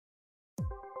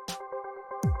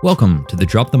Welcome to the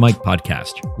Drop the Mic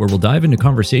podcast, where we'll dive into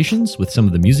conversations with some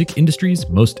of the music industry's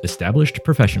most established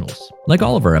professionals. Like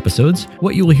all of our episodes,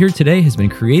 what you will hear today has been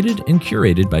created and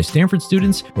curated by Stanford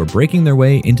students who are breaking their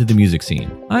way into the music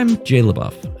scene. I'm Jay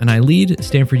LaBeouf, and I lead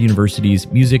Stanford University's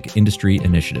music industry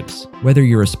initiatives. Whether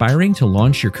you're aspiring to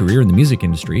launch your career in the music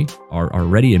industry, are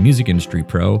already a music industry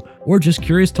pro, or just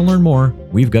curious to learn more,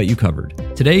 we've got you covered.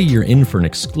 Today, you're in for an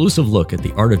exclusive look at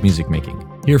the art of music making.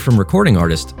 Hear from recording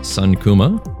artist Sun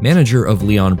Kuma, manager of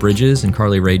Leon Bridges and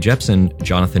Carly Rae Jepsen,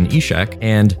 Jonathan Ishak,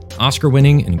 and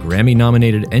Oscar-winning and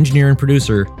Grammy-nominated engineer and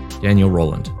producer Daniel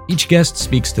Rowland. Each guest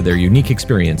speaks to their unique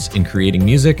experience in creating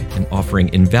music and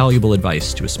offering invaluable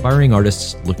advice to aspiring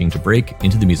artists looking to break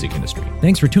into the music industry.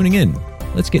 Thanks for tuning in.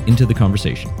 Let's get into the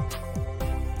conversation.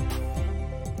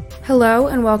 Hello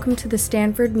and welcome to the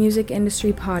Stanford Music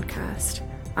Industry Podcast.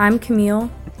 I'm Camille.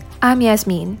 I'm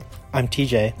Yasmin. I'm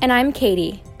TJ. And I'm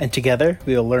Katie. And together,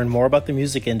 we will learn more about the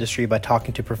music industry by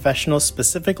talking to professionals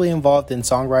specifically involved in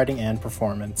songwriting and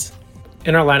performance.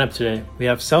 In our lineup today, we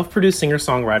have self-produced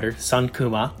singer-songwriter Sun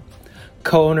Kuma,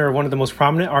 co-owner of one of the most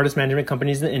prominent artist management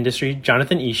companies in the industry,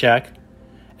 Jonathan Ishak,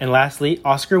 and lastly,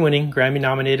 Oscar-winning,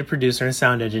 Grammy-nominated producer and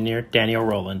sound engineer, Daniel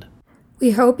Rowland.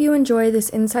 We hope you enjoy this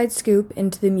inside scoop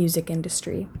into the music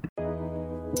industry.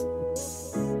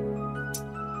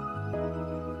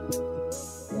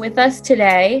 With us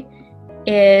today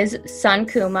is Sun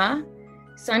Kuma.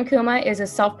 Sun Kuma is a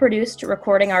self-produced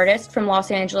recording artist from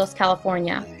Los Angeles,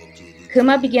 California.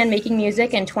 Kuma began making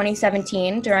music in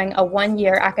 2017 during a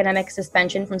one-year academic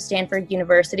suspension from Stanford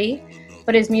University,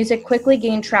 but his music quickly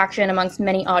gained traction amongst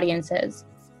many audiences.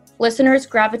 Listeners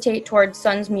gravitate towards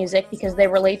Sun's music because they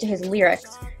relate to his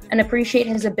lyrics and appreciate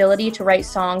his ability to write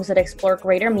songs that explore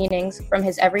greater meanings from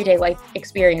his everyday life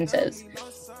experiences.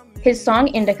 His song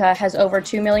Indica has over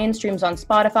 2 million streams on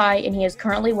Spotify, and he is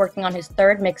currently working on his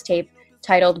third mixtape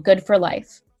titled Good for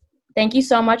Life. Thank you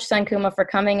so much, Sun Kuma, for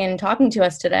coming and talking to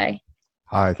us today.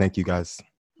 Hi, thank you guys.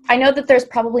 I know that there's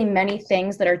probably many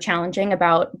things that are challenging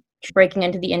about breaking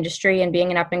into the industry and being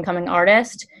an up-and-coming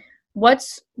artist.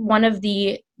 What's one of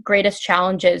the greatest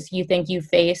challenges you think you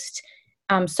faced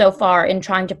so far in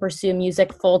trying to pursue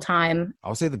music full-time? I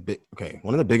would say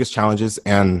one of the biggest challenges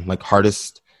and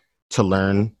hardest to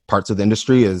learn parts of the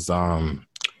industry is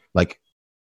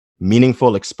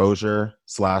meaningful exposure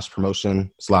 /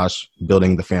 promotion /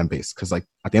 building the fan base. Because at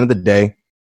the end of the day,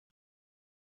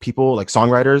 people like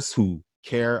songwriters who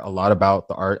care a lot about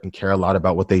the art and care a lot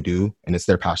about what they do and it's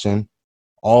their passion,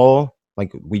 all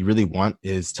we really want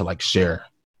is to share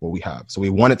what we have. So we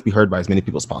want it to be heard by as many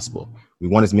people as possible. We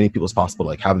want as many people as possible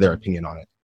have their opinion on it,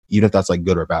 even if that's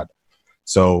good or bad.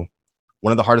 So one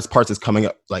of the hardest parts is coming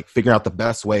up, figuring out the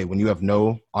best way when you have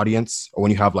no audience or when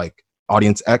you have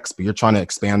audience X, but you're trying to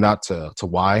expand that to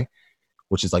Y,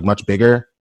 which is much bigger.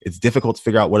 It's difficult to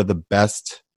figure out what are the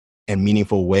best and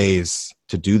meaningful ways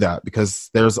to do that because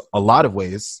there's a lot of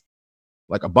ways,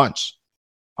 a bunch.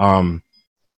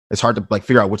 It's hard to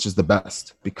figure out which is the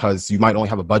best because you might only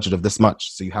have a budget of this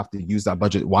much. So you have to use that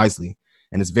budget wisely.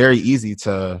 And it's very easy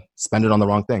to spend it on the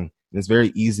wrong thing. And it's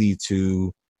very easy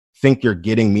to think you're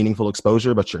getting meaningful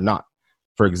exposure, but you're not.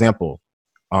 For example,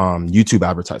 YouTube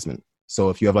advertisement. So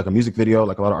if you have a music video, a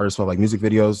lot of artists have music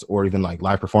videos or even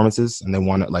live performances, and they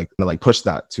want to push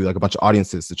that to a bunch of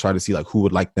audiences to try to see who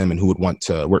would like them and who would want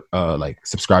to work,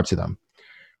 subscribe to them.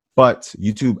 But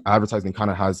YouTube advertising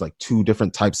kind of has two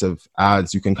different types of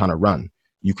ads you can kind of run.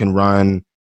 You can run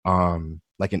an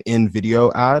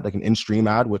in-video ad, an in-stream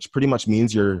ad, which pretty much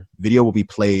means your video will be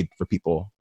played for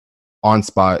people on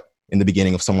spot in the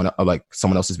beginning of someone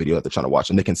else's video that they're trying to watch,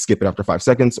 and they can skip it after 5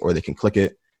 seconds or they can click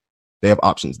it. They have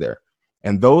options there.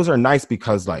 And those are nice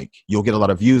because you'll get a lot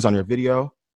of views on your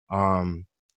video, and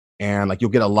you'll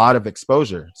get a lot of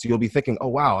exposure. So you'll be thinking, oh,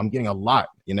 wow, I'm getting a lot,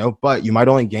 but you might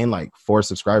only gain 4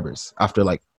 subscribers after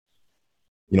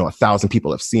 1,000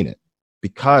 people have seen it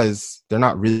because they're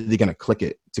not really going to click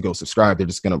it to go subscribe. They're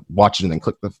just going to watch it and then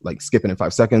click skip it in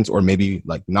 5 seconds or maybe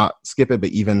not skip it,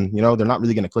 but even, they're not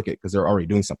really going to click it because they're already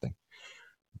doing something.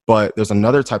 But there's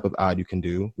another type of ad you can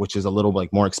do, which is a little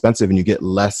more expensive and you get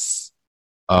less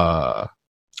of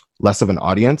an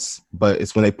audience, but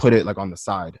it's when they put it on the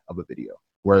side of a video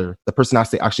where the person has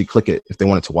to actually click it if they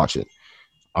wanted to watch it.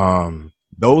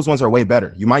 Those ones are way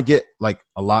better. You might get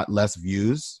a lot less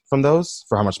views from those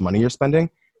for how much money you're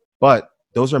spending, but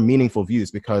those are meaningful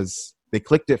views because they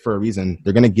clicked it for a reason.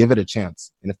 They're going to give it a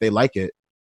chance. And if they like it,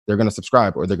 they're going to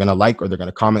subscribe or they're going to or they're going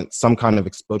to comment some kind of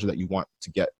exposure that you want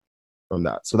to get from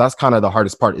that. So that's kind of the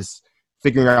hardest part is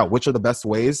figuring out which are the best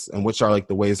ways and which are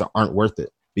the ways that aren't worth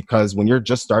it. Because when you're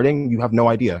just starting, you have no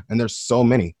idea. And there's so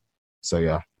many. So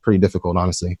yeah, pretty difficult,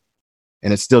 honestly.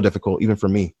 And it's still difficult, even for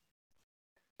me.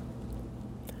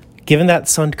 Given that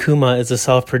Sun Kuma is a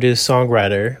self-produced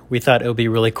songwriter, we thought it would be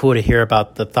really cool to hear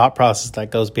about the thought process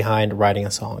that goes behind writing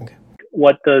a song.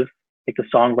 What does like the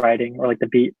songwriting or like the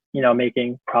beat,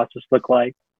 making process look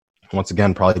like? Once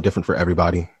again, probably different for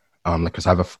everybody. Because I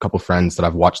have a couple friends that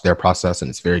I've watched their process and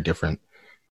it's very different.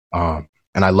 And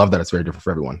I love that it's very different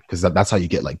for everyone because that's how you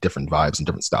get like different vibes and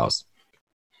different styles.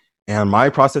 And my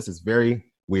process is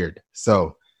very weird.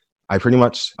 So I'll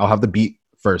have the beat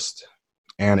first,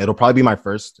 and it'll probably be my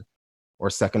first or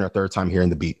second or third time hearing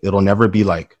the beat. It'll never be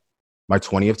like my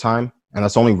 20th time. And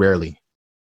that's only rarely.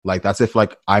 Like that's if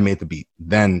like I made the beat,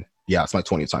 then yeah, it's my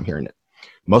 20th time hearing it.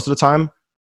 Most of the time,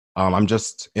 I'm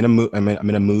just in a mood. I'm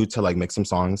in a mood to like make some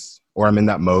songs, or I'm in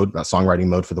that mode, that songwriting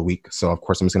mode for the week. So of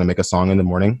course I'm just going to make a song in the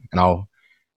morning, and I'll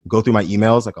go through my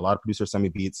emails. Like a lot of producers send me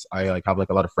beats. I like have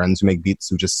like a lot of friends who make beats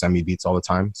who just send me beats all the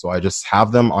time. So I just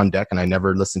have them on deck and I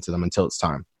never listen to them until it's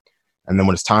time. And then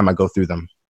when it's time, I go through them.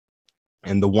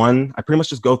 And I pretty much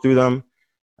just go through them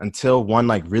until one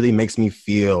like really makes me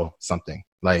feel something.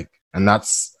 Like, and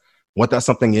that's what that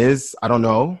something is. I don't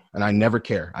know. And I never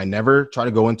care. I never try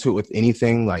to go into it with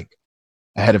anything like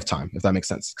ahead of time, if that makes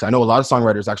sense. Because I know a lot of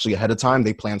songwriters actually ahead of time,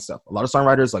 they plan stuff. A lot of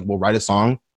songwriters like will write a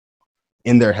song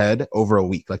in their head over a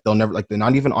week. Like they'll never, like they're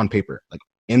not even on paper. Like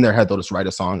in their head, they'll just write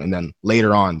a song and then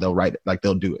later on they'll write it, like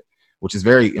they'll do it, which is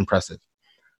very impressive.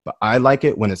 But I like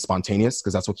it when it's spontaneous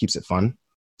because that's what keeps it fun.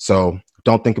 So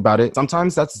don't think about it.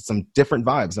 Sometimes that's some different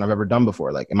vibes than I've ever done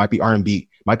before. Like it might be R&B,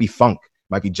 it might be funk,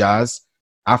 it might be jazz,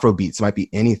 Afro beats, it might be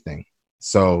anything.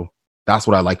 So that's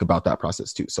what I like about that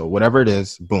process too. So whatever it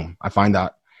is, boom, I find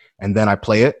that. And then I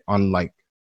play it on like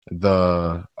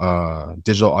the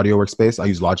digital audio workspace. I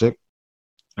use Logic.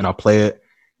 And I'll play it,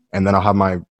 and then I'll have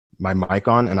my mic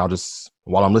on, and I'll just,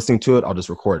 while I'm listening to it, I'll just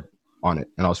record on it,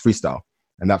 and I'll just freestyle.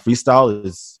 And that freestyle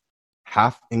is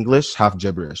half English, half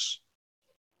gibberish.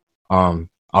 I'll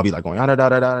be like going da da da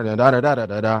da da da da da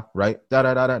da da, right, da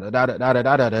da da da da da da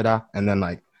da da da da, and then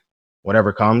like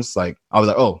whatever comes, like I'll be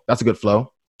like, oh, that's a good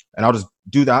flow, and I'll just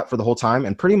do that for the whole time.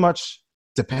 And pretty much,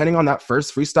 depending on that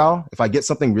first freestyle, if I get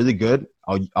something really good,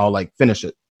 I'll like finish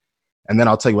it, and then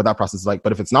I'll tell you what that process is like.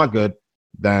 But if it's not good,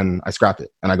 then I scrap it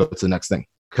and I go to the next thing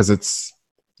because it's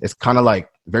kind of like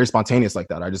very spontaneous like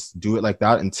that. I just do it like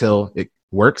that until it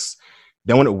works.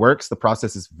 Then when it works, the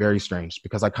process is very strange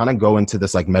because I kind of go into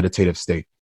this like meditative state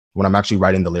when I'm actually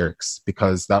writing the lyrics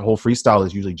because that whole freestyle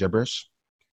is usually gibberish.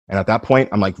 And at that point,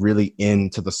 I'm like really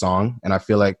into the song and I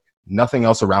feel like nothing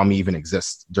else around me even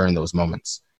exists during those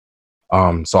moments.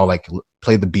 So I'll like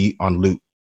play the beat on loop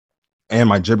and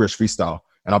my gibberish freestyle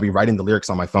and I'll be writing the lyrics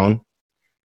on my phone.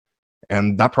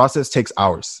 And that process takes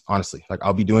hours, honestly. Like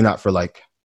I'll be doing that for like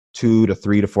 2 to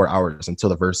 3 to 4 hours until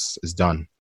the verse is done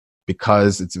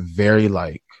because it's very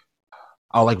like,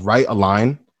 I'll like write a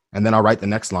line and then I'll write the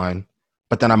next line,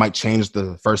 but then I might change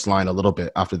the first line a little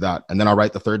bit after that. And then I'll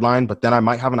write the third line, but then I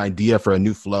might have an idea for a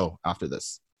new flow after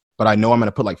this. But I know I'm going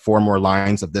to put like 4 more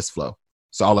lines of this flow.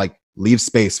 So I'll like leave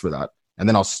space for that. And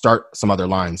then I'll start some other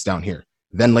lines down here.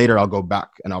 Then later I'll go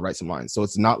back and I'll write some lines. So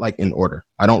it's not like in order.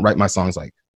 I don't write my songs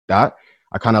like that.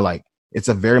 I kind of like, it's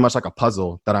a very much like a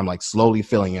puzzle that I'm like slowly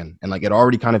filling in and like it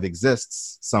already kind of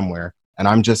exists somewhere. And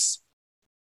I'm just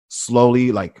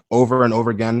slowly like over and over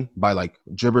again by like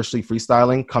gibberishly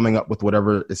freestyling, coming up with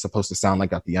whatever is supposed to sound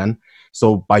like at the end.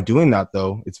 So by doing that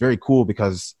though, it's very cool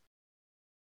because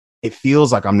it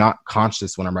feels like I'm not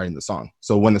conscious when I'm writing the song.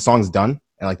 So when the song's done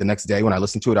and like the next day when I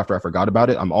listen to it after I forgot about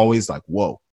it, I'm always like,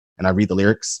 whoa. And I read the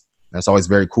lyrics and it's always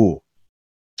very cool.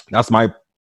 That's my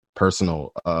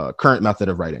personal current method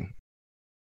of writing.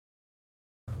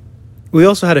 We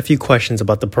also had a few questions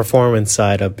about the performance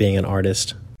side of being an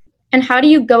artist. And how do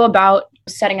you go about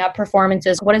setting up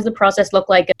performances? What does the process look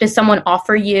like? Does someone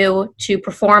offer you to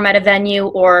perform at a venue,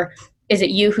 or is it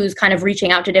you who's kind of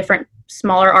reaching out to different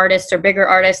smaller artists or bigger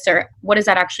artists, or what does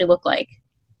that actually look like?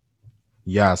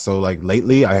 Yeah, so like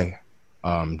lately I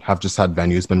have just had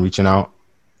venues been reaching out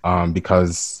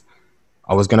because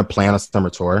I was going to plan a summer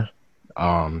tour.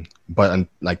 But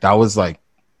like that was like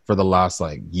for the last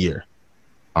like year.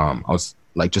 I was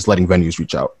like just letting venues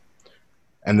reach out.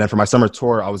 And then for my summer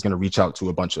tour, I was going to reach out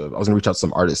to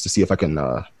some artists to see if I can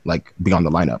like be on the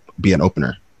lineup, be an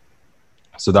opener.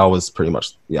 So that was pretty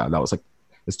much, that was like,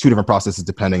 it's 2 different processes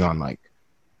depending on like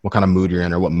what kind of mood you're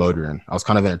in or what mode you're in. I was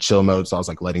kind of in a chill mode. So I was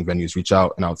like letting venues reach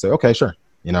out and I would say, okay, sure.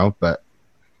 But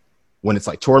when it's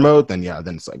like tour mode, then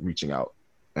it's like reaching out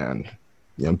and,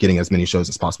 getting as many shows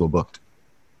as possible booked.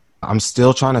 I'm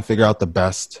still trying to figure out the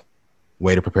best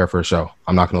way to prepare for a show.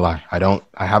 I'm not going to lie.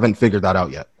 I haven't figured that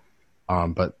out yet.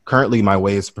 But currently my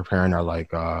ways of preparing are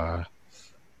like,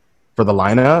 for the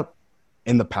lineup,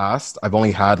 in the past, I've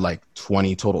only had like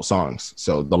 20 total songs.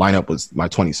 So the lineup was my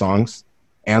 20 songs.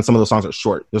 And some of those songs are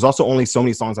short. There's also only so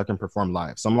many songs I can perform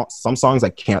live. Some songs I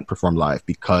can't perform live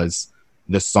because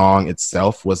the song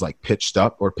itself was like pitched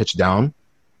up or pitched down,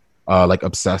 like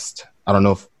Obsessed. I don't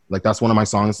know if like that's one of my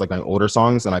songs, like my older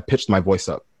songs, and I pitched my voice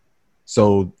up.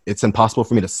 So it's impossible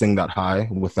for me to sing that high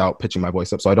without pitching my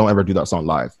voice up. So I don't ever do that song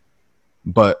live.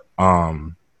 But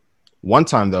one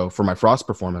time though, for my Frost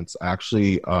performance, I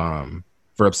actually,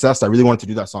 for Obsessed, I really wanted to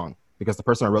do that song because the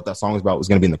person I wrote that song was about was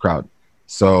going to be in the crowd.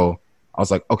 So I was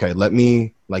like, okay, let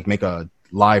me like make a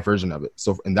live version of it.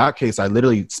 So in that case, I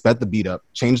literally sped the beat up,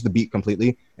 changed the beat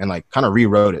completely, and like kind of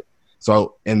rewrote it.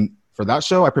 So for that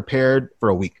show, I prepared for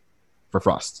a week for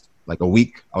Frost. Like a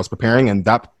week I was preparing, and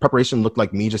that preparation looked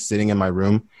like me just sitting in my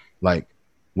room, like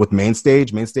with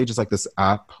MainStage. MainStage is like this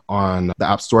app on the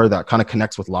App Store that kind of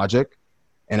connects with Logic,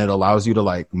 and it allows you to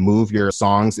like move your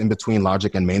songs in between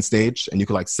Logic and MainStage, and you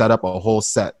could like set up a whole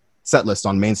set list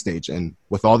on MainStage, and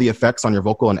with all the effects on your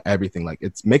vocal and everything, like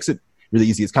it makes it really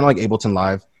easy. It's kind of like Ableton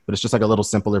Live, but it's just like a little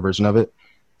simpler version of it.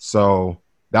 So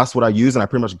that's what I use, and I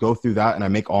pretty much go through that, and I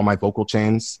make all my vocal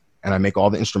chains, and I make all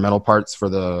the instrumental parts for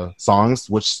the songs,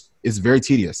 which is very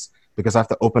tedious because I have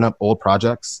to open up old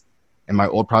projects, and my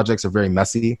old projects are very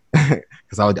messy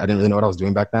because I didn't really know what I was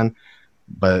doing back then.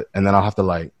 And then I'll have to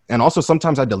like, and also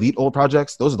sometimes I delete old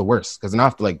projects. Those are the worst because then I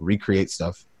have to like recreate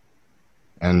stuff,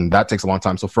 and that takes a long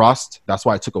time. So Frost, that's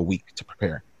why I took a week to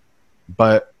prepare.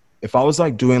 But if I was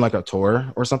like doing like a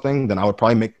tour or something, then I'll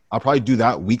probably do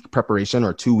that week preparation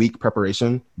or 2-week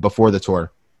preparation before the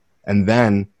tour. And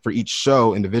then for each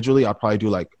show individually, I'll probably do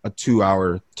like a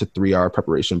 2-hour to 3-hour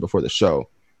preparation before the show.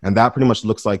 And that pretty much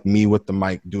looks like me with the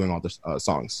mic doing all the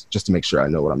songs, just to make sure I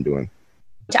know what I'm doing.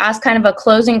 To ask kind of a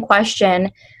closing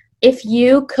question, if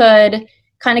you could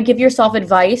kind of give yourself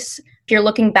advice, if you're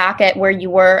looking back at where you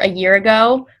were a year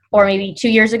ago or maybe 2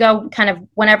 years ago, kind of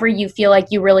whenever you feel like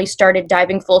you really started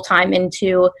diving full time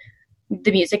into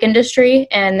the music industry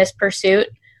and this pursuit,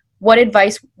 what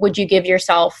advice would you give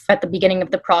yourself at the beginning of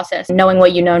the process, knowing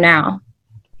what you know now?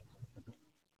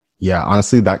 Yeah,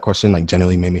 honestly, that question like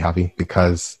genuinely made me happy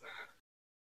because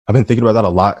I've been thinking about that a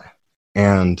lot.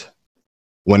 And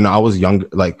when I was younger,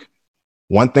 like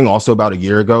one thing also about a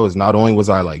year ago is not only was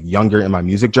I like younger in my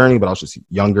music journey, but I was just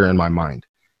younger in my mind.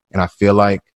 And I feel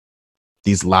like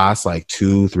these last like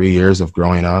 2-3 years of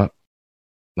growing up,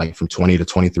 like from 20 to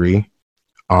 23,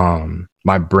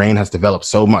 my brain has developed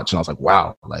so much. And I was like,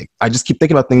 wow, like I just keep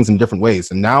thinking about things in different ways.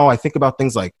 And now I think about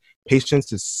things like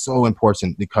patience is so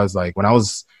important because like when I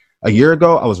was a year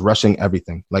ago, I was rushing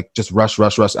everything, like just rush.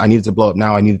 I needed to blow up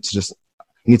now. I need to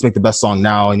make the best song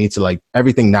now. I need to like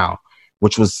everything now,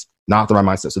 which was not the right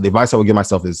mindset. So the advice I would give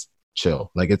myself is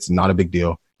chill. Like it's not a big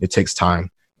deal. It takes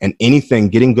time. And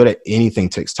getting good at anything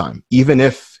takes time, even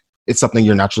if it's something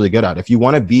you're naturally good at. If you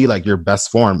want to be like your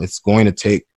best form, it's going to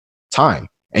take time.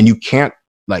 And you can't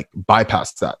like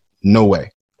bypass that. No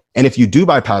way. And if you do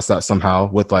bypass that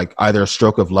somehow with like either a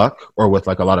stroke of luck or with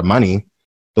like a lot of money,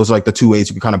 those are like the two ways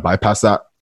you can kind of bypass that.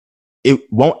 It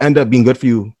won't end up being good for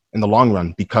you in the long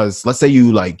run because let's say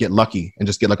you like get lucky and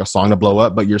just get like a song to blow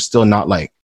up, but you're still not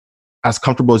like as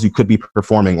comfortable as you could be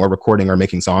performing or recording or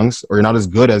making songs, or you're not as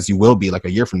good as you will be like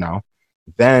a year from now,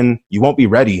 then you won't be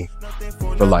ready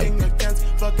for like,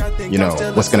 you know,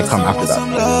 what's going to come after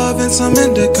that. Love and some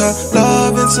indica,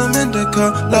 love and some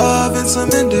indica, love and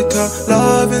some indica,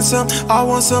 love and some, I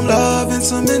want some love and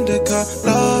some indica,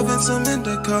 love and some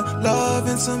indica, love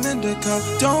and some indica,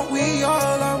 don't we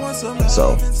all, I want some love.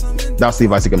 So that's the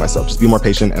advice I give myself. Just be more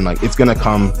patient and like, it's going to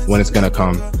come when it's going to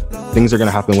come. Things are going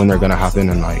to happen when they're going to happen.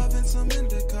 And like,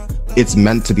 it's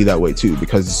meant to be that way too,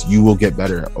 because you will get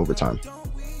better over time.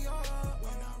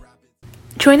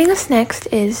 Joining us next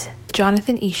is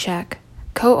Jonathan Ishak,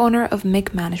 co-owner of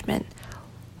MIG Management,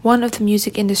 one of the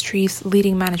music industry's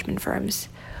leading management firms.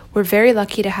 We're very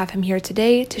lucky to have him here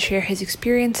today to share his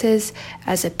experiences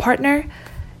as a partner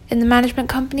in the management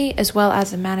company, as well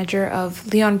as a manager of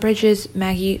Leon Bridges,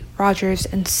 Maggie Rogers,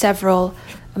 and several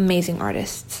amazing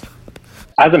artists.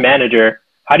 As a manager,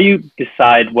 how do you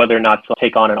decide whether or not to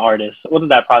take on an artist? What does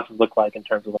that process look like in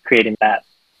terms of creating that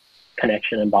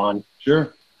connection and bond?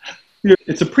 Sure.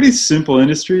 It's a pretty simple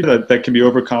industry that can be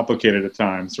overcomplicated at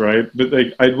times, right? But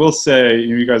like I will say,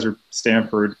 you guys are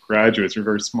Stanford graduates, you're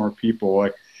very smart people.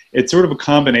 Like it's sort of a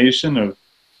combination of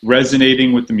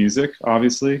resonating with the music,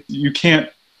 obviously. You can't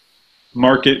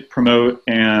market, promote,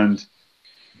 and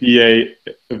be a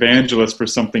evangelist for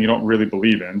something you don't really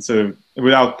believe in. So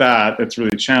without that, it's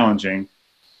really challenging.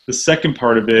 The second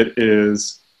part of it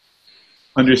is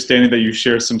understanding that you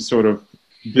share some sort of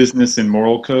business and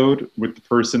moral code with the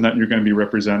person that you're going to be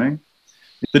representing.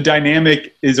 The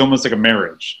dynamic is almost like a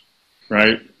marriage,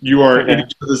 right? You are in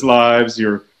each other's lives,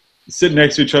 you're sitting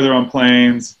next to each other on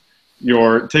planes,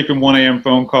 you're taking 1 a.m.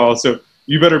 phone calls. So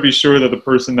you better be sure that the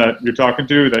person that you're talking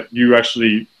to, that you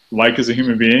actually like as a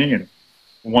human being and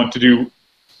want to do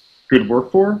good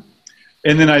work for.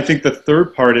 And then I think the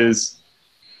third part is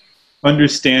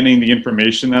understanding the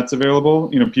information that's available.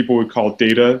 People would call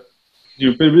data.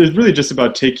 But it's really just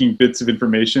about taking bits of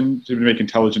information to make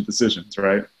intelligent decisions,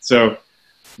 right? So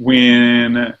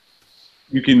when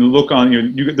you can look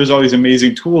on, there's all these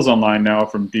amazing tools online now,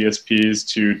 from DSPs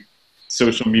to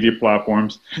social media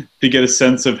platforms, to get a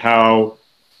sense of how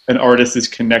an artist is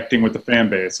connecting with the fan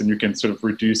base, and you can sort of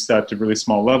reduce that to really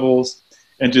small levels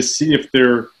and just see if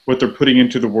what they're putting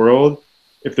into the world,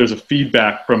 if there's a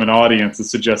feedback from an audience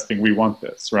that's suggesting we want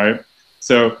this, right?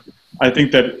 So I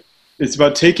think that it's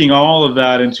about taking all of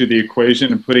that into the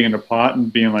equation and putting it in a pot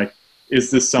and being like,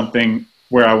 is this something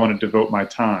where I want to devote my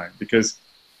time? Because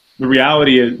the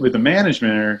reality is, with the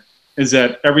management, is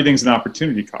that everything's an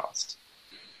opportunity cost.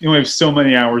 You only have so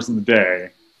many hours in the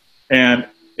day, and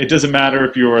it doesn't matter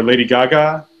if you're Lady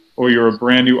Gaga or you're a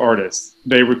brand new artist.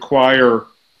 They require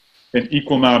an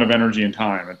equal amount of energy and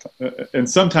time. And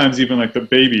sometimes even like the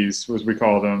babies, as we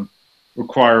call them,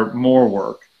 require more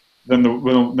work than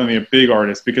the big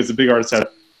artists, because the big artists have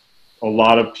a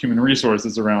lot of human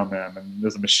resources around them, and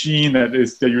there's a machine that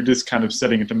you're just kind of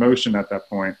setting into motion at that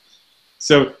point.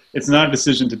 So it's not a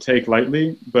decision to take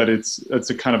lightly, but it's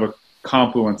a kind of a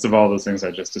confluence of all those things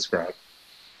I just described.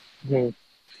 Mm-hmm.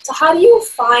 So how do you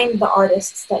find the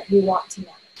artists that you want to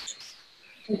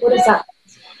manage? What is that?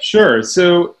 Sure.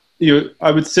 So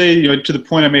I would say, to the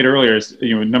point I made earlier, is,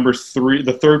 number 3,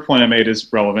 the third point I made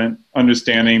is relevant,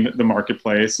 understanding the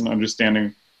marketplace and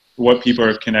understanding what people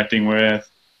are connecting with.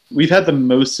 We've had the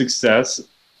most success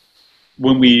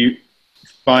when we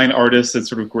find artists that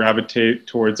sort of gravitate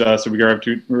towards us, or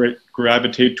we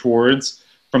gravitate towards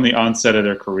from the onset of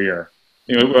their career.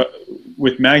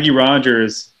 With Maggie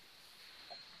Rogers,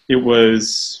 it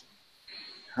was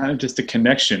kind of just a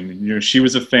connection. She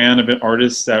was a fan of an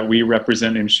artist that we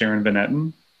represent named Sharon Van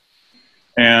Etten.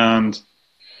 And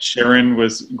Sharon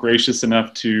was gracious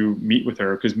enough to meet with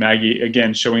her, because Maggie,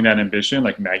 again, showing that ambition,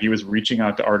 like Maggie was reaching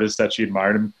out to artists that she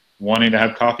admired and wanting to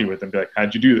have coffee with them, be like,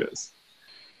 how'd you do this?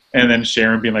 And then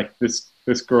Sharon being like, this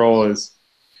girl is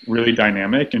really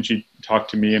dynamic. And she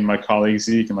talked to me and my colleague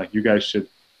Zeke, and like, you guys should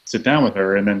sit down with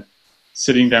her. And then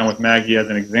sitting down with Maggie as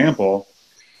an example,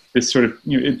 it's sort of,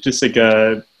 it's just like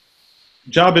a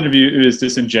job interview is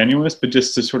disingenuous, but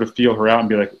just to sort of feel her out and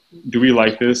be like, do we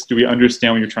like this? Do we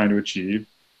understand what you're trying to achieve?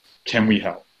 Can we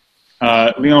help?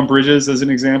 Leon Bridges, as an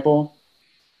example,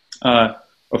 a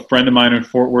friend of mine in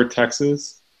Fort Worth,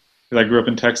 Texas, because I grew up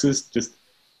in Texas, just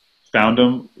found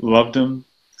him, loved him,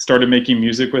 started making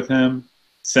music with him,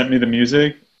 sent me the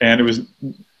music, and it was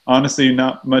honestly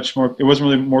not much more, it wasn't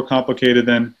really more complicated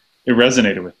than it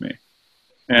resonated with me.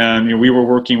 And we were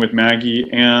working with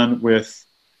Maggie and with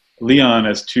Leon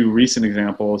as 2 recent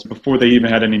examples before they even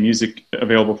had any music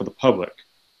available for the public.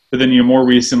 But then, more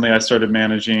recently, I started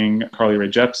managing Carly Rae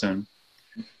Jepsen,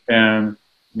 and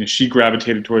she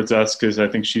gravitated towards us because I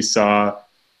think she saw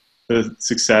the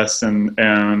success and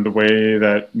the way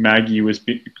that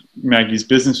Maggie's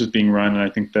business was being run, and I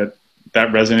think that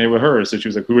resonated with her. So she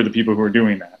was like, "Who are the people who are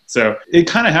doing that?" So it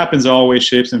kind of happens all ways,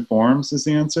 shapes, and forms is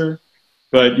the answer.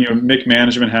 But Mick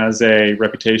Management has a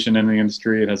reputation in the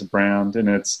industry. It has a brand, and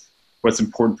it's what's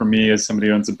important for me as somebody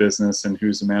who owns a business and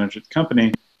who's the manager of the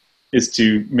company, is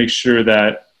to make sure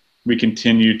that we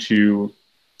continue to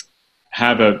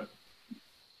have a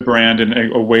brand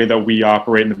and a way that we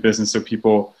operate in the business so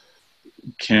people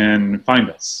can find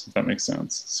us, if that makes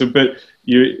sense. So, but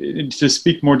to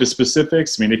speak more to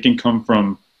specifics, I mean, it can come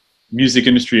from music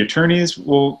industry attorneys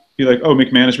will be like, oh,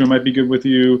 Mick Management might be good with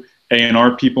you,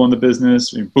 A&R people in the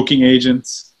business, booking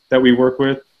agents that we work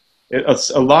with.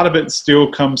 A lot of it still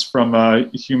comes from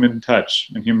human touch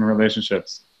and human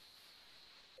relationships.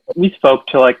 We spoke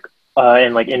to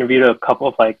and interviewed a couple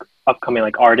of upcoming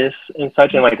artists and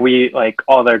such, and we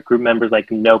all their group members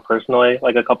know personally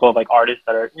a couple of artists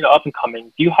that are up and coming.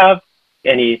 Do you have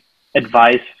any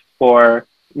advice for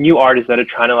new artists that are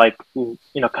trying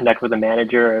to connect with a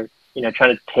manager, or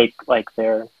trying to take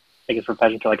their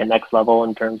profession to a next level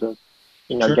in terms of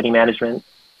Sure. getting management?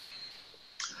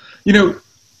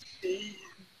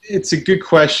 It's a good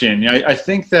question. I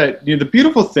think that the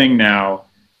beautiful thing now,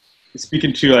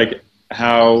 speaking to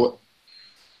how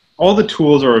all the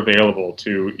tools are available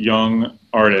to young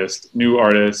artists, new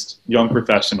artists, young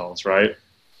professionals, right?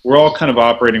 We're all kind of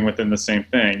operating within the same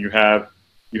thing. You have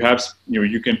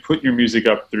you can put your music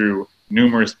up through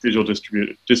numerous digital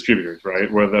distributors,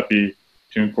 right? Whether that be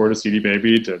TuneCore to CD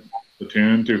Baby to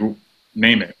Platoon to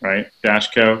name it, right?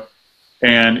 Dashco.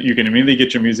 And you can immediately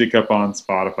get your music up on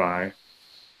Spotify.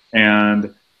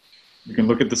 And you can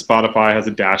look at the Spotify has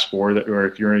a dashboard where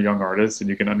if you're a young artist and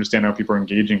you can understand how people are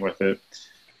engaging with it.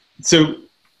 So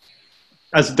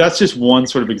that's just one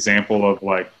sort of example of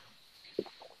like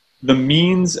the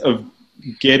means of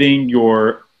getting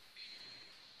your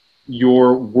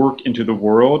work into the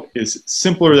world is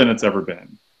simpler than it's ever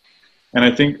been. And I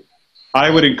think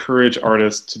I would encourage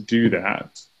artists to do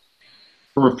that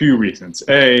for a few reasons.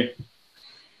 A,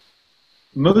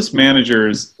 most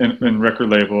managers and record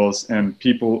labels and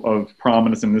people of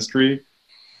prominence in the industry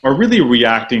are really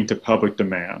reacting to public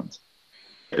demand.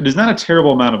 There's not a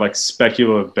terrible amount of like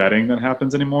speculative betting that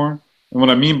happens anymore. And what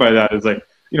I mean by that is like,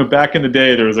 back in the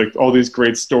day, there was like all these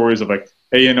great stories of like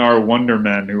A&R wonder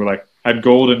men who were like, had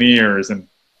golden ears and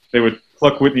they would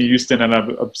pluck Whitney Houston out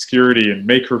of obscurity and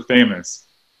make her famous.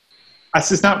 That's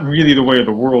just not really the way of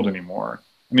the world anymore.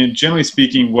 I mean, generally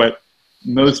speaking, what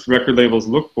most record labels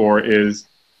look for is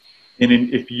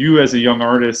if you as a young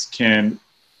artist can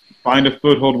find a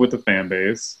foothold with the fan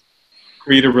base,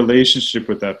 create a relationship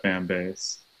with that fan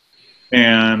base,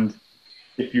 and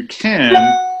if you can,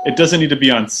 it doesn't need to be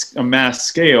on a mass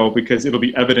scale because it'll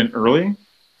be evident early,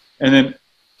 and then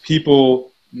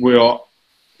people will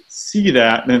see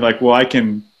that and they're like, well, I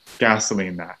can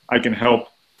gasoline that. I can help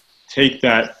take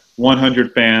that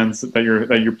 100 fans that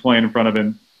you're playing in front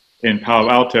of in Palo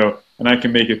Alto, and I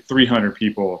can make it 300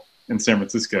 people in San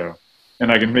Francisco,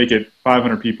 and I can make it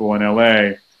 500 people in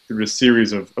LA through a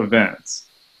series of events.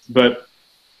 But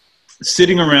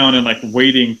sitting around and like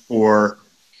waiting for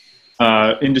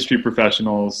industry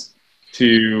professionals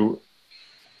to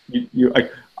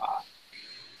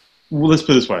well, let's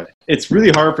put it this way. It's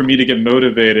really hard for me to get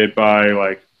motivated by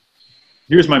like,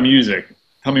 here's my music.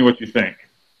 Tell me what you think.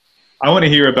 I want to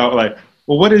hear about like,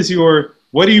 well, what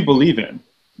do you believe in?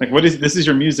 Like, this is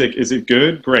your music. Is it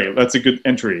good? Great. That's a good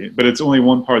entry, but it's only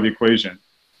one part of the equation.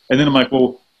 And then I'm like,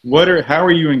 well, how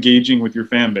are you engaging with your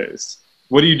fan base?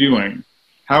 What are you doing?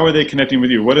 How are they connecting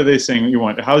with you? What are they saying you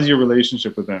want? How's your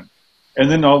relationship with them?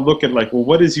 And then I'll look at like, well,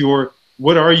 what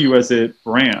are you as a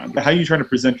brand? How are you trying to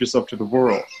present yourself to the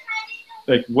world?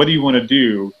 Like, what do you want to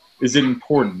do? Is it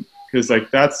important? Because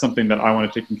like, that's something that I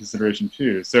want to take in consideration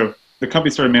too. So the company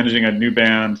started managing a new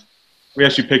band. We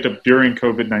actually picked up during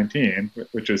COVID-19,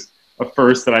 which is a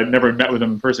first that I'd never met with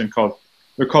them in person.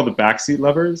 They're called the Backseat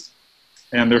Lovers,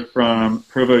 and they're from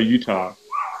Provo, Utah.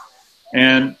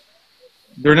 And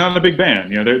they're not a big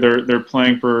band. They're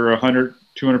playing for 100,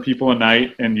 200 people a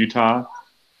night in Utah.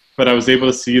 But I was able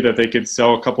to see that they could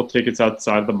sell a couple tickets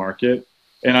outside the market.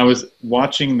 And I was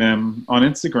watching them on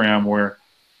Instagram where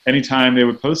anytime they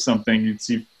would post something, you'd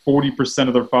see 40%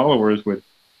 of their followers would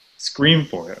scream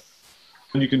for it.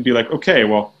 And you can be like, okay,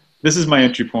 well, this is my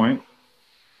entry point.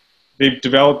 They've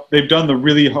done the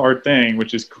really hard thing,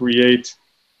 which is create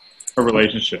a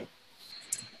relationship.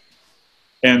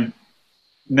 And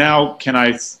now can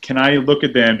I look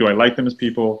at them? Do I like them as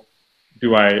people?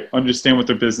 Do I understand what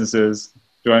their business is?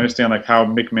 Do I understand like how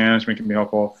management can be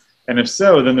helpful? And if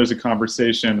so, then there's a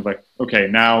conversation of like, okay,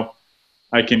 now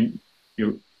I can,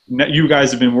 you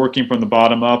guys have been working from the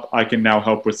bottom up. I can now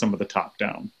help with some of the top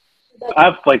down. I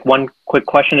have like one quick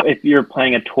question. If you're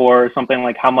playing a tour or something,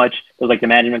 like how much does like the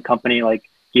management company like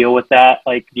deal with that?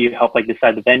 Like, do you help like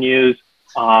decide the venues?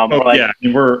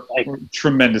 We're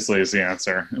tremendously is the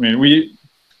answer. I mean,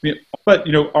 but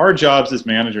our jobs as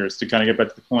managers, to kind of get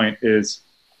back to the point, is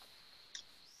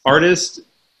artists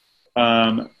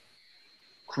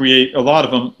create a lot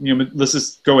of them. Let's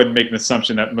just go ahead and make an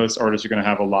assumption that most artists are going to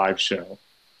have a live show.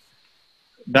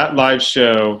 That live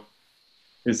show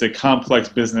is a complex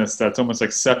business that's almost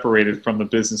like separated from the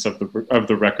business of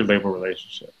the record label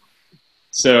relationship.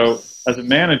 So as a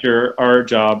manager, our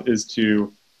job is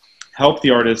to help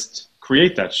the artist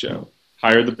create that show,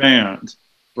 hire the band,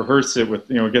 rehearse it with,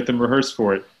 get them rehearsed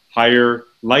for it, hire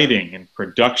lighting and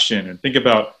production, and think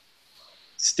about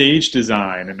stage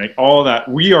design and make all that.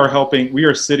 We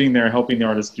are sitting there helping the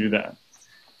artist do that.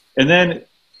 And then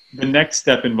the next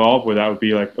step involved with that would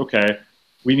be like, okay,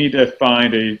 we need to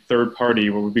find a third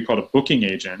party, what would be called a booking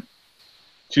agent,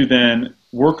 to then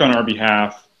work on our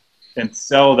behalf and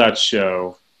sell that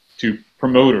show to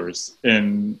promoters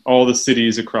in all the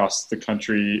cities across the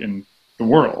country and the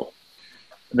world.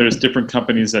 There's different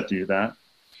companies that do that.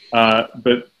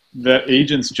 But the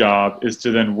agent's job is to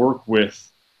then work with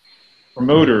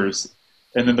promoters,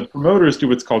 and then the promoters do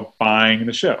what's called buying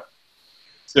the show.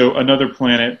 So Another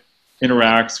Planet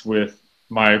interacts with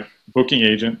my booking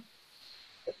agent,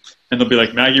 And they'll be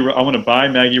like, Maggie, I want to buy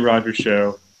Maggie Rogers'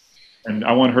 show, and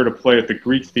I want her to play at the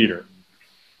Greek Theater,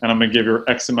 and I'm going to give her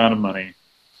X amount of money,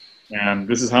 and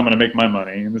this is how I'm going to make my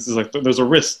money. And this is like, there's a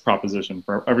risk proposition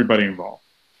for everybody involved.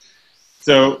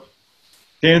 So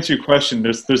to answer your question,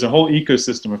 there's a whole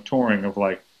ecosystem of touring, of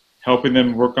like helping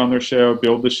them work on their show,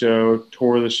 build the show,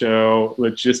 tour the show,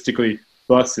 logistically,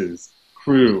 buses,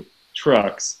 crew,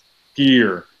 trucks,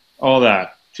 gear, all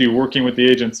that, to working with the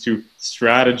agents, to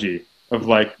strategy of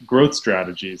like growth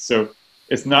strategies. So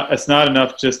it's not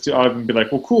enough just to often be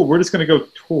like, well, cool, we're just going to go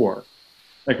tour.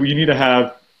 Like, you need to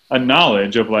have a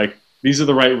knowledge of like, these are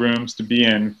the right rooms to be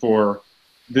in for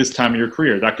this time of your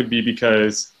career. That could be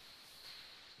because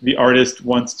the artist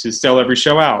wants to sell every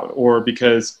show out, or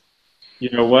because, you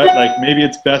know what, like maybe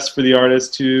it's best for the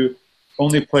artist to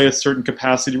only play a certain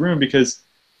capacity room, because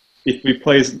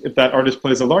if that artist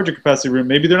plays a larger capacity room,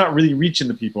 maybe they're not really reaching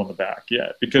the people in the back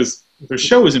yet because their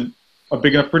show isn't a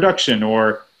big enough production,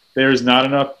 or there's not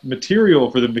enough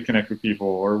material for them to connect with people,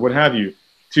 or what have you,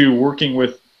 to working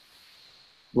with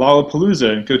Lollapalooza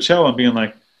and Coachella and being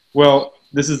like, well,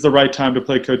 this is the right time to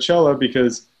play Coachella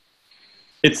because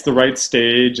it's the right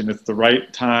stage and it's the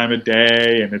right time of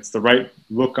day and it's the right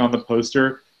look on the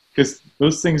poster, because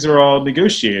those things are all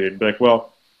negotiated. Like,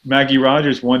 well, Maggie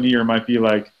Rogers one year might be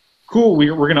like, cool,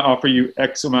 we're going to offer you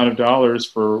X amount of dollars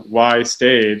for Y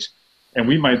stage. And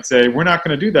we might say, we're not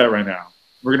going to do that right now.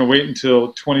 We're going to wait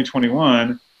until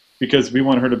 2021 because we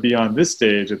want her to be on this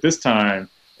stage at this time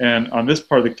and on this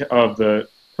part of the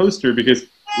poster, because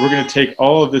we're going to take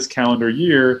all of this calendar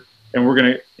year and we're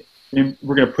going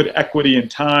to put equity and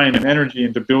time and energy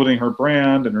into building her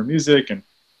brand and her music and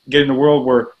get in a world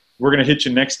where we're going to hit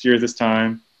you next year this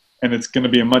time, and it's going to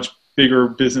be a much bigger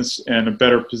business and a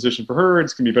better position for her.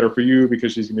 It's going to be better for you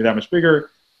because she's going to be that much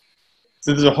bigger.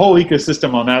 So there's a whole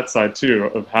ecosystem on that side too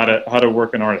of how to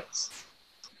work an artist.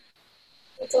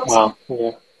 That's awesome. Wow.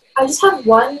 Yeah. I just have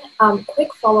one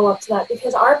quick follow-up to that,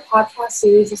 because our podcast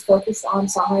series is focused on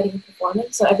songwriting and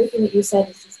performance, so everything that you said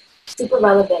is just super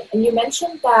relevant. And you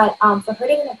mentioned that for Heard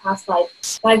It in a Past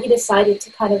Life, Maggie decided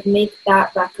to kind of make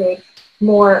that record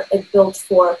more built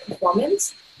for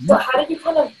performance. So how did you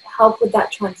kind of help with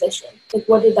that transition? Like,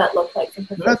 what did that look like from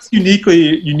her? That's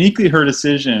uniquely her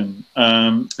decision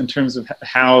in terms of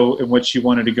how and what she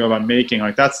wanted to go about making.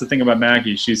 Like, that's the thing about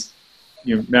Maggie.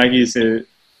 Maggie's an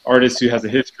artist who has a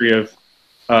history of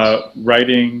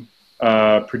writing,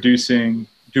 producing,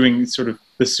 doing sort of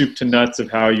the soup to nuts of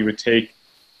how you would take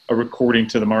a recording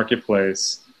to the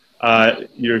marketplace.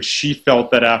 She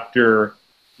felt that after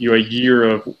a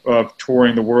year of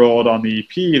touring the world on the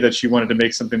EP, that she wanted to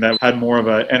make something that had more of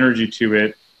an energy to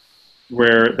it,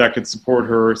 where that could support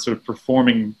her sort of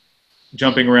performing,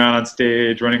 jumping around on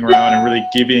stage, running around, and really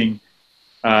giving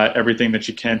everything that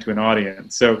she can to an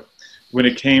audience. So when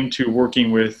it came to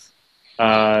working with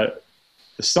the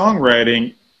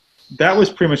songwriting, that was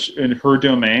pretty much in her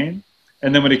domain.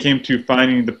 And then when it came to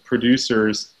finding the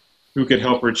producers who could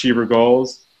help her achieve her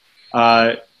goals,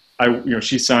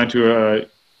 she signed to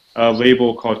a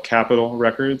label called Capitol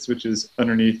Records, which is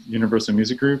underneath Universal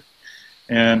Music Group.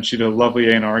 And she had a lovely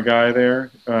A&R guy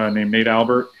there named Nate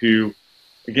Albert, who,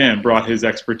 again, brought his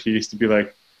expertise to be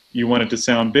like, you want it to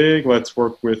sound big, let's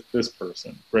work with this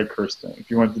person, Greg Kirsten.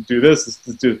 If you want to do this,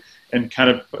 let's do it.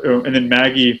 And then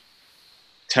Maggie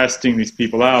testing these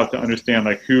people out to understand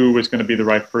like who was going to be the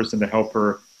right person to help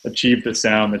her achieve the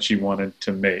sound that she wanted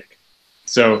to make.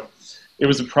 So it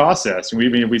was a process.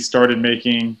 We started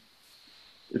making,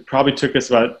 it probably took us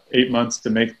about 8 months to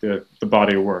make the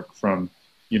body of work, from,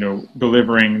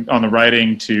 delivering on the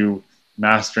writing to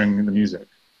mastering the music.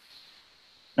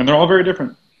 And they're all very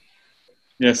different.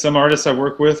 Yeah, some artists I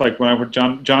work with, like when I work,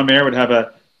 John Mayer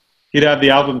he'd have the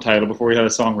album title before he had a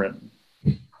song written.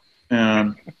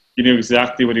 And he knew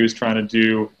exactly what he was trying to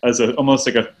do as almost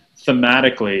like a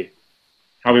thematically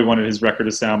how he wanted his record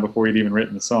to sound before he'd even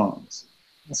written the songs.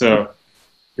 So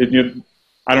I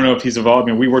don't know if he's evolved.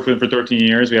 I mean, we worked with him for 13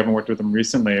 years. We haven't worked with him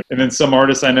recently. And then some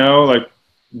artists I know, like,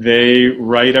 they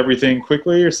write everything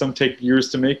quickly, or some take years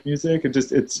to make music.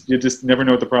 You just never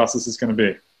know what the process is going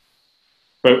to be.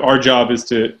 But our job is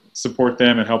to support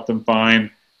them and help them find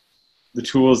the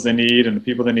tools they need and the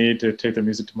people they need to take their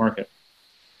music to market.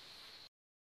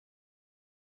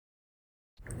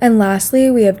 And lastly,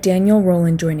 we have Daniel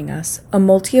Rowland joining us, a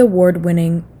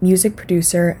multi-award-winning music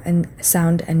producer and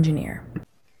sound engineer.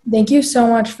 Thank you so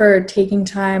much for taking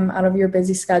time out of your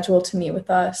busy schedule to meet with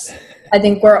us. I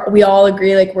think we all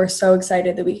agree, like, we're so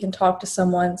excited that we can talk to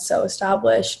someone so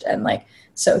established and like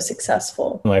so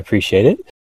successful. I appreciate it.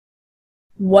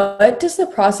 What does the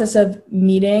process of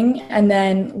meeting and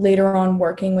then later on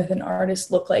working with an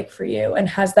artist look like for you? And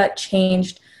has that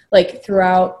changed like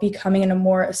throughout becoming a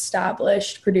more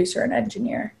established producer and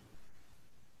engineer?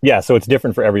 Yeah, so it's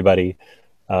different for everybody.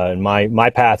 And my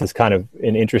path is kind of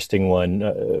an interesting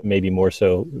one, maybe more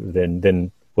so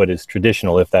than what is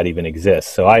traditional, if that even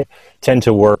exists. So I tend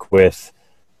to work with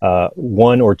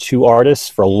one or two artists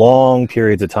for long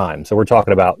periods of time. So we're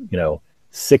talking about,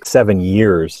 6-7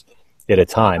 years at a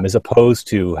time, as opposed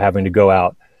to having to go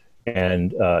out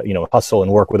and, hustle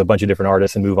and work with a bunch of different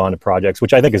artists and move on to projects,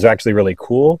 which I think is actually really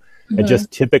cool. Mm-hmm. It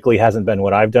just typically hasn't been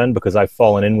what I've done because I've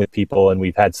fallen in with people and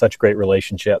we've had such great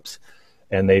relationships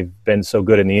and they've been so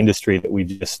good in the industry that we've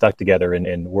just stuck together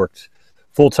and worked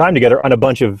full time together on a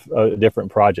bunch of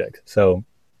different projects. So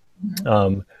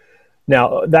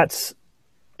now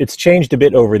it's changed a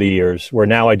bit over the years where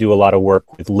now I do a lot of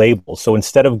work with labels. So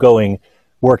instead of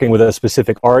working with a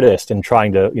specific artist and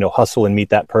trying to, hustle and meet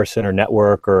that person or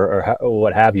network or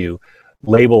what have you,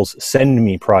 labels send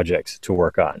me projects to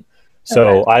work on.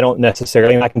 So I don't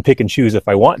necessarily, I can pick and choose if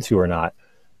I want to or not,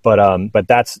 but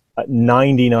that's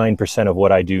 99% of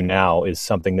what I do now is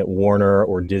something that Warner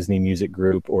or Disney Music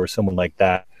Group or someone like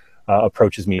that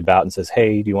approaches me about and says,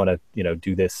 hey, do you want to,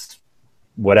 do this,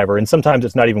 whatever. And sometimes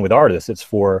it's not even with artists, it's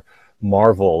for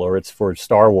Marvel or it's for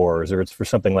Star Wars or it's for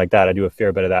something like that. I do a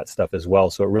fair bit of that stuff as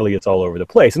well. So it really gets all over the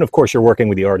place. And of course you're working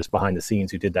with the artist behind the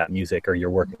scenes who did that music or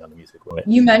you're working on the music with it.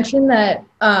 You mentioned that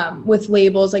with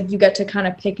labels, like you get to kind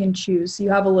of pick and choose. So you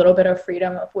have a little bit of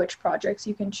freedom of which projects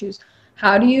you can choose.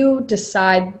 How do you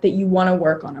decide that you want to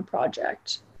work on a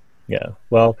project? Yeah,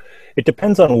 well, it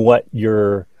depends on what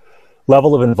your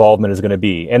level of involvement is going to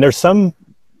be. And there's some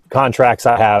contracts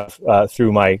I have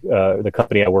through the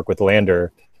company I work with,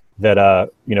 Lander, that,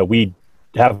 we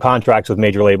have contracts with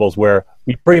major labels where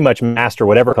we pretty much master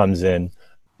whatever comes in,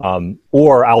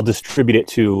 or I'll distribute it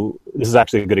to, this is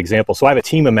actually a good example. So I have a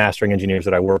team of mastering engineers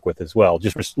that I work with as well.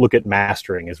 Just look at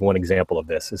mastering as one example of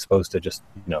this, as opposed to just,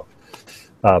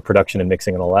 production and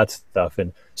mixing and all that stuff.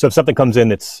 And so if something comes in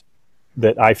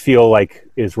that I feel like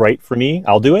is right for me,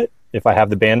 I'll do it if I have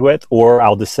the bandwidth, or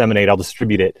I'll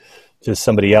distribute it to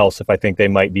somebody else if I think they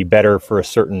might be better for a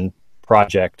certain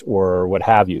project or what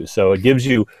have you. So it gives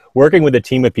you, working with a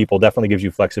team of people definitely gives you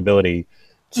flexibility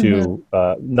to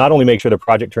not only make sure the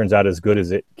project turns out as good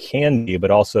as it can be,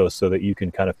 but also so that you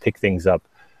can kind of pick things up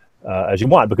as you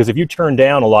want. Because if you turn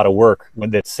down a lot of work when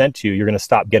that's sent to you, you're going to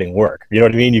stop getting work. You know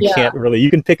what I mean? You can't really,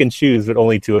 you can pick and choose, but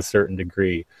only to a certain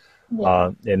degree.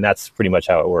 And that's pretty much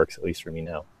how it works, at least for me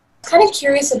now. Kind of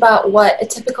curious about what a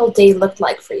typical day looked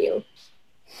like for you.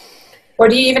 Or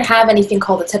do you even have anything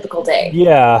called a typical day?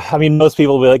 Yeah, I mean, most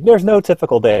people will be like, there's no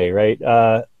typical day, right?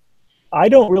 I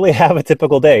don't really have a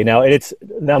typical day.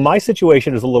 Now, my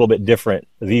situation is a little bit different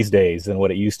these days than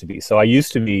what it used to be. So I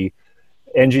used to be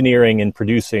engineering and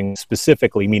producing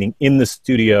specifically, meaning in the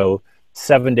studio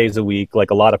 7 days a week, like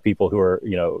a lot of people who are,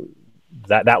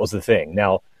 that was the thing.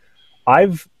 Now,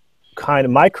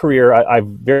 my career, I've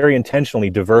very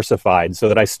intentionally diversified so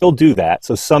that I still do that.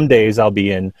 So some days I'll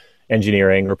be in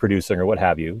engineering or producing or what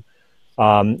have you.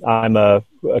 I'm a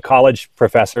college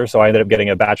professor, so I ended up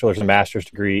getting a bachelor's and master's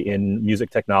degree in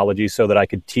music technology so that I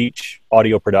could teach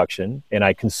audio production, and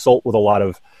I consult with a lot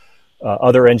of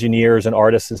other engineers and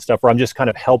artists and stuff where I'm just kind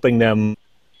of helping them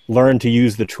learn to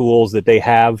use the tools that they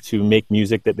have to make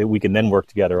music that we can then work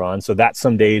together on. So that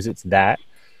some days it's that.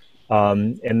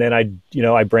 And then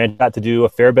I branched out to do a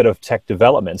fair bit of tech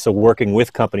development. So working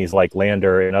with companies like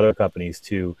Lander and other companies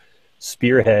to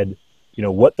spearhead,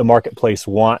 what the marketplace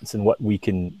wants and what we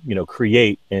can,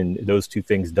 create. And those two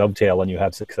things dovetail and you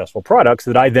have successful products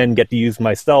that I then get to use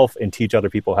myself and teach other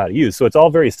people how to use. So it's all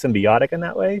very symbiotic in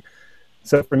that way.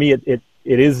 So for me, it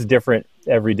is different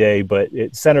every day, but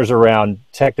it centers around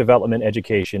tech development,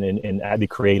 education, and the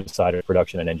creative side of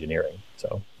production and engineering.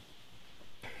 So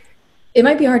it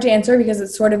might be hard to answer because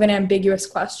it's sort of an ambiguous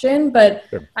question, but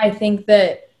sure. I think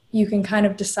that you can kind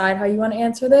of decide how you want to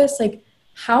answer this. Like,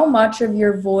 how much of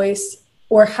your voice,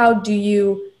 or how do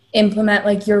you implement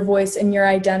like your voice and your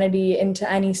identity into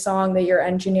any song that you're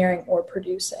engineering or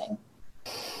producing?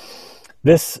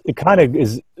 It kind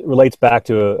of relates back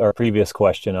to our previous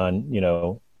question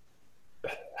on,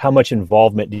 how much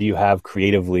involvement do you have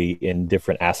creatively in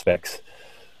different aspects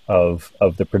of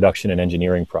the production and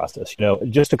engineering process?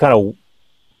 Just to kind of,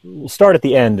 we'll start at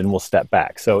the end and we'll step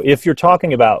back. So if you're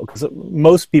talking about, because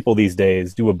most people these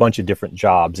days do a bunch of different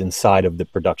jobs inside of the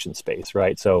production space,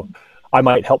 right? So I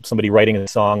might help somebody writing a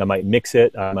song, I might mix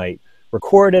it, I might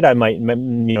record it, I might,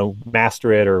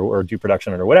 master it or do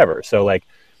production or whatever. So like,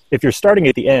 if you're starting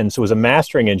at the end, so as a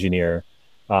mastering engineer,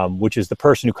 which is the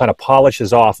person who kind of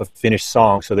polishes off a finished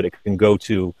song so that it can go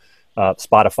to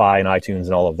Spotify and iTunes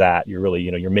and all of that. You're really,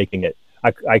 you're making it.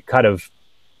 I kind of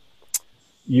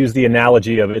use the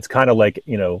analogy of it's kind of like,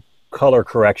 color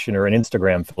correction or an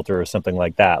Instagram filter or something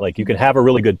like that. Like you can have a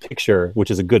really good picture,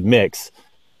 which is a good mix,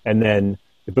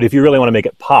 but if you really want to make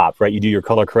it pop, right, you do your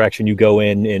color correction, you go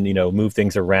in and, move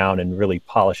things around and really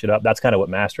polish it up. That's kind of what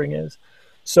mastering is.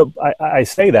 So I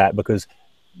say that because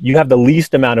you have the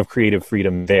least amount of creative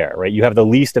freedom there, right? You have the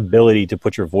least ability to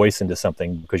put your voice into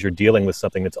something because you're dealing with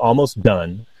something that's almost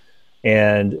done,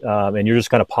 and you're just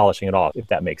kind of polishing it off, if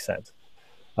that makes sense.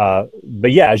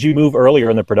 But yeah, as you move earlier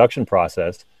in the production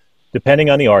process, depending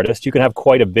on the artist, you can have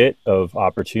quite a bit of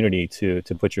opportunity to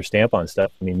put your stamp on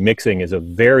stuff. I mean, mixing is a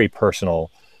very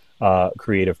personal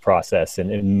creative process,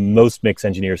 and most mix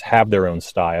engineers have their own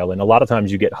style. And a lot of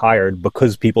times you get hired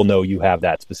because people know you have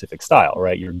that specific style,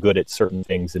 right? You're good at certain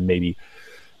things and maybe,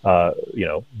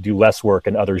 do less work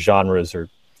in other genres or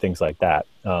things like that.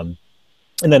 And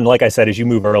then, like I said, as you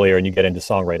move earlier and you get into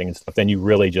songwriting and stuff, then you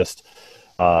really just,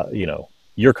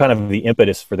 you're kind of the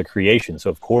impetus for the creation. So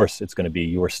of course it's going to be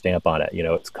your stamp on it.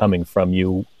 It's coming from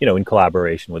you, in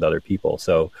collaboration with other people.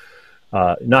 So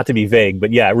not to be vague,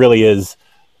 but yeah, it really is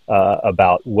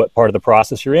about what part of the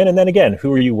process you're in. And then again,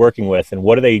 who are you working with and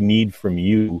what do they need from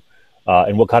you?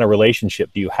 And what kind of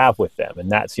relationship do you have with them?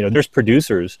 And that's, there's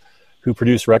producers who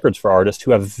produce records for artists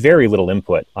who have very little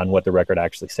input on what the record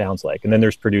actually sounds like. And then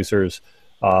there's producers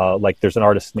like there's an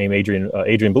artist named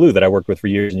Adrian Blue that I worked with for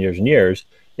years and years and years.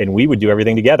 And we would do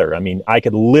everything together. I mean, I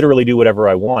could literally do whatever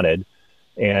I wanted,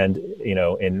 and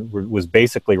was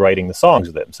basically writing the songs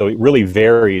with him. So it really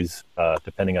varies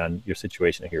depending on your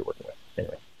situation and who you're working with.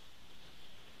 Anyway.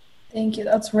 Thank you.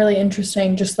 That's really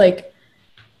interesting. Just like,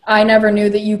 I never knew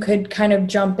that you could kind of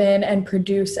jump in and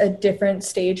produce at different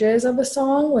stages of a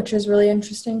song, which is really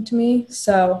interesting to me.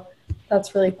 So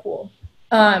that's really cool.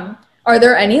 Are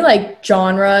there any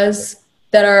genres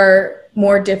that are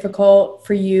more difficult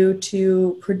for you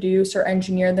to produce or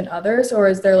engineer than others? Or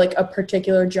is there a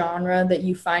particular genre that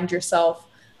you find yourself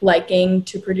liking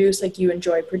to produce, you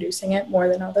enjoy producing it more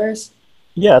than others?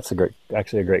 Yeah, that's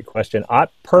actually a great question.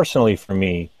 Personally, for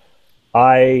me,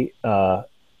 I'm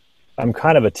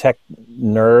kind of a tech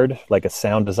nerd, like a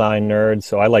sound design nerd.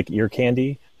 So I like ear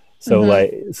candy. So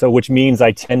so which means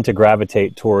I tend to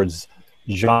gravitate towards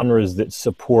genres that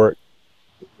support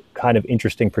kind of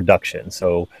interesting production.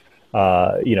 So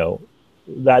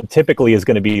that typically is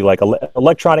going to be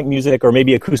electronic music or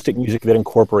maybe acoustic music that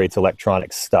incorporates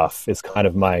electronic stuff is kind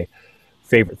of my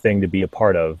favorite thing to be a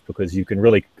part of, because you can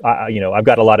really, I've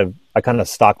got I kind of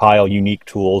stockpile unique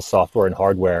tools, software and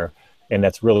hardware, and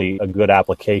that's really a good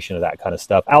application of that kind of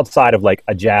stuff outside of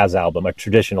a jazz album, a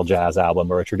traditional jazz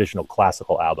album or a traditional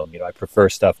classical album. I prefer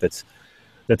stuff that's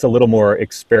a little more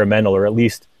experimental, or at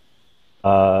least,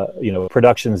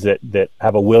 productions that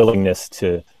have a willingness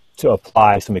to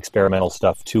apply some experimental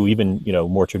stuff to even,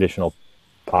 more traditional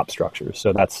pop structures.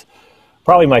 So that's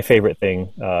probably my favorite thing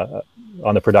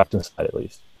on the production side, at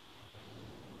least.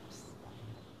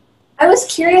 I was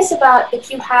curious about if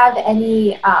you have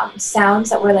any sounds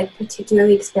that were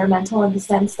particularly experimental in the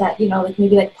sense that,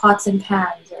 maybe pots and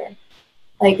pans, or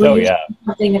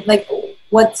something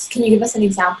can you give us an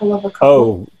example of a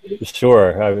couple? Oh,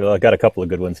 sure. I got a couple of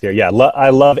good ones here. Yeah. I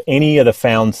love any of the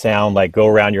found sound, go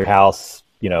around your house,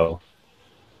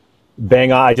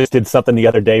 bang on. I just did something the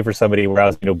other day for somebody where I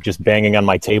was, just banging on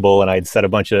my table, and I'd set a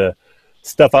bunch of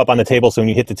stuff up on the table. So when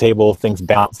you hit the table, things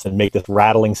bounce and make this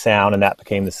rattling sound, and that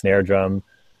became the snare drum.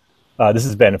 This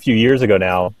has been a few years ago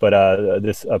now, but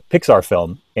this Pixar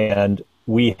film, and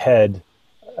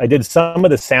I did some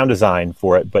of the sound design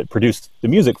for it, but produced the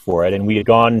music for it. And we had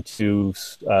gone to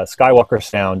Skywalker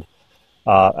Sound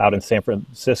out in San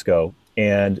Francisco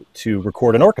and to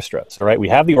record an orchestra. So, right, we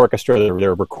have the orchestra.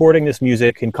 They're recording this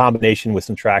music in combination with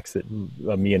some tracks that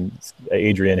me and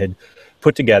Adrian had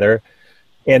put together.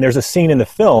 And there's a scene in the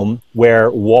film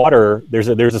where water, there's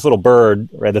this little bird,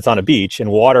 right, that's on a beach,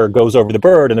 and water goes over the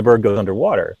bird and the bird goes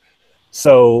underwater.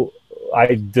 So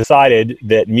I decided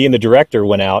that me and the director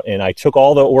went out and I took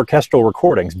all the orchestral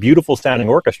recordings, beautiful sounding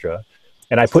orchestra,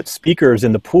 and I put speakers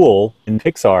in the pool in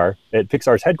Pixar, at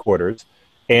Pixar's headquarters,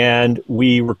 and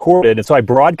we recorded. And so I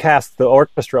broadcast the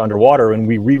orchestra underwater, and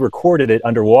we re-recorded it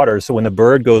underwater. So when the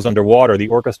bird goes underwater, the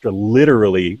orchestra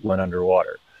literally went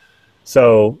underwater.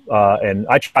 So, and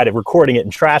I tried recording it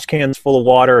in trash cans full of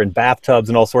water and bathtubs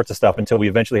and all sorts of stuff until we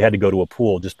eventually had to go to a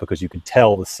pool, just because you could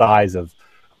tell the size of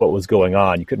what was going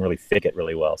on. You couldn't really fake it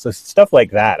really well. So stuff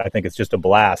like that, I think it's just a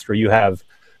blast, where you have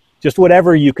just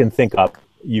whatever you can think up,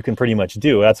 you can pretty much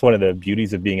do. That's one of the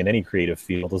beauties of being in any creative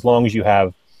field. As long as you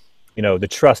have the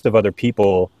trust of other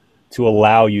people to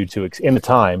allow you to, in the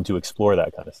time to explore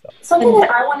that kind of stuff. Something that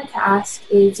I wanted to ask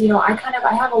is,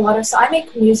 I have a lot of, so I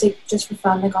make music just for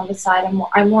fun, like on the side.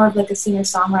 I'm more of like a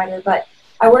singer-songwriter, but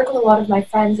I work with a lot of my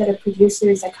friends that are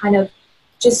producers that kind of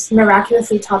just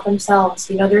miraculously taught themselves.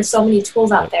 There's so many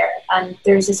tools out there, and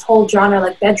there's this whole genre,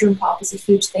 like bedroom pop is a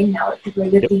huge thing now, where people are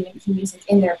literally making music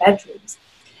in their bedrooms.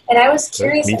 And I was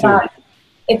curious about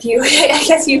if you, I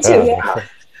guess you too, yeah.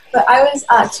 But I was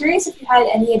curious if you had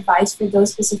any advice for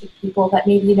those specific people that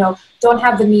maybe, don't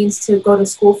have the means to go to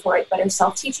school for it, but are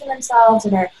self-teaching themselves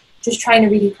and are just trying to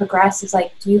really progress. It's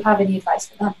like, do you have any advice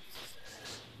for them?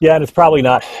 Yeah, and it's probably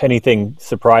not anything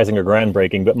surprising or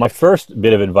groundbreaking, but my first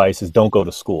bit of advice is don't go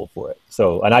to school for it.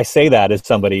 So, and I say that as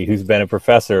somebody who's been a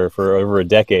professor for over a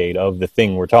decade of the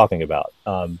thing we're talking about.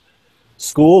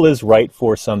 School is right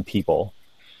for some people,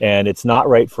 and it's not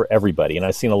right for everybody. And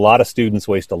I've seen a lot of students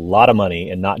waste a lot of money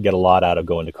and not get a lot out of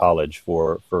going to college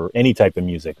for any type of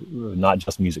music, not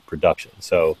just music production.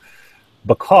 So,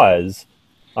 because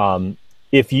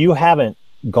if you haven't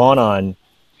gone on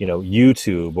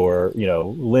YouTube or,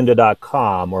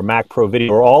 lynda.com or Mac Pro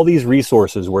Video or all these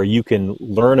resources where you can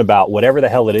learn about whatever the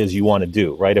hell it is you want to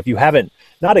do, right? If you haven't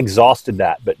not exhausted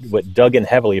that, but dug in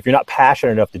heavily, if you're not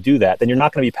passionate enough to do that, then you're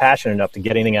not going to be passionate enough to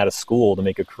get anything out of school to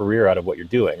make a career out of what you're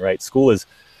doing, right? School is,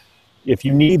 if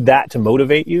you need that to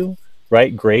motivate you,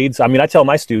 right? Grades. I mean, I tell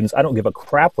my students, I don't give a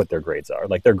crap what their grades are.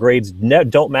 Like, their grades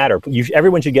don't matter.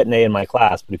 Everyone should get an A in my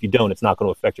class, but if you don't, it's not going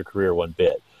to affect your career one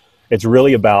bit. It's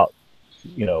really about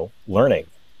learning,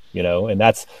 and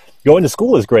that's going to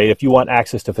school is great if you want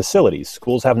access to facilities.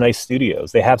 Schools have nice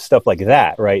studios. They have stuff like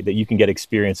that, right? That you can get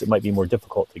experience that might be more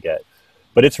difficult to get.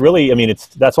 But it's really,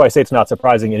 that's why I say it's not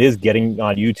surprising. It is getting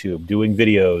on YouTube, doing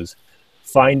videos,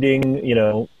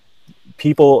 finding,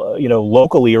 people,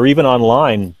 locally or even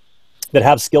online that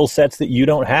have skill sets that you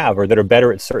don't have or that are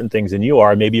better at certain things than you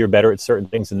are. Maybe you're better at certain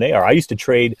things than they are. I used to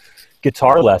trade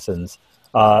guitar lessons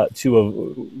for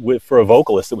a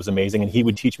vocalist that was amazing, and he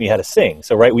would teach me how to sing.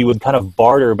 So, right, we would kind of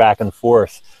barter back and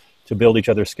forth to build each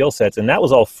other's skill sets, and that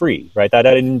was all free, right? I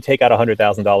didn't take out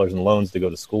 $100,000 in loans to go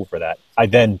to school for that. I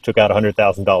then took out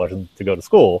 $100,000 to go to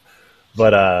school,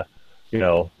 but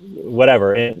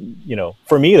whatever. And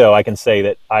for me though, I can say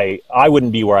that I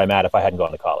wouldn't be where I'm at if I hadn't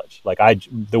gone to college. Like,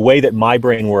 the way that my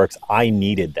brain works, I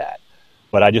needed that,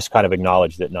 but I just kind of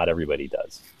acknowledge that not everybody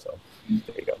does. So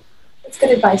there you go. That's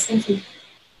good advice. Thank you.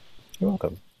 You're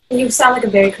welcome. You sound like a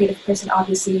very creative person.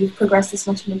 Obviously, you've progressed this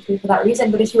much in your career for that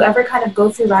reason. But if you ever kind of go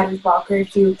through writer's block, or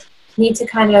if you need to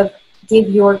kind of give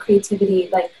your creativity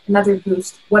like another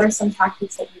boost, what are some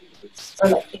tactics that you use? Or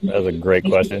that was a great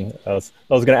question. I was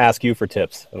going to ask you for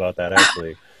tips about that,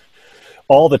 actually.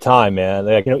 All the time, man.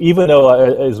 Like, even though,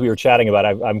 as we were chatting about,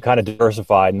 I'm kind of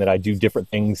diversified and that I do different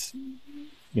things,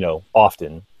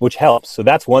 often, which helps. So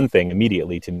that's one thing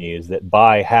immediately to me, is that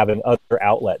by having other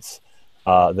outlets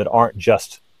that aren't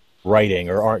just writing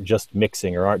or aren't just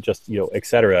mixing or aren't just, et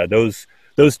cetera, those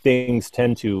things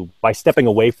tend to, by stepping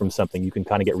away from something, you can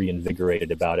kind of get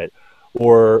reinvigorated about it,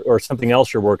 or something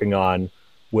else you're working on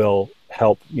will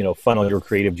help, funnel your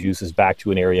creative juices back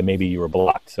to an area maybe you were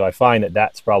blocked. So I find that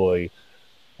that's probably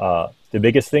the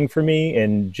biggest thing for me,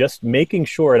 and just making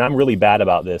sure, and I'm really bad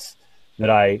about this,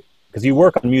 that because you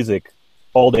work on music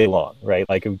all day long, right?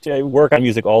 Like, I work on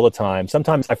music all the time.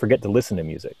 Sometimes I forget to listen to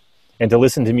music, and to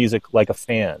listen to music like a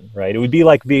fan, right? It would be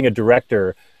like being a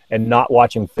director and not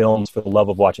watching films for the love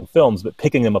of watching films, but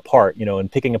picking them apart,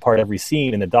 and picking apart every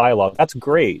scene and the dialogue. That's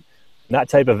great. And that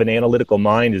type of an analytical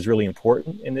mind is really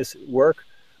important in this work,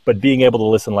 but being able to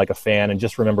listen like a fan and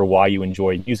just remember why you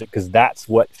enjoy music, because that's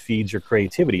what feeds your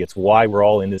creativity. It's why we're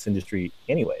all in this industry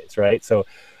anyways, right? So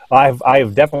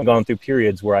I've definitely gone through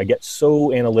periods where I get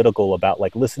so analytical about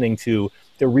like listening to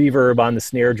the reverb on the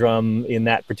snare drum in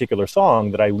that particular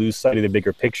song that I lose sight of the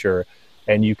bigger picture,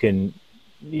 and I can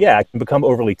become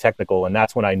overly technical, and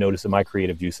that's when I notice that my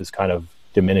creative juices kind of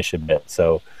diminish a bit.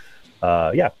 So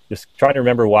just trying to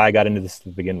remember why I got into this to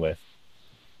begin with.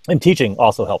 And teaching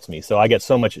also helps me. So I get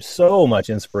so much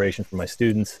inspiration from my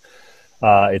students.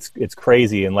 It's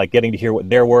crazy, and like getting to hear what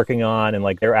they're working on and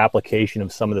like their application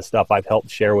of some of the stuff I've helped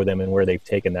share with them and where they've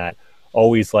taken that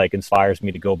always like inspires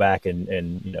me to go back and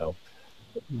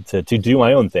to do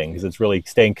my own thing, because it's really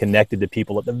staying connected to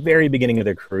people at the very beginning of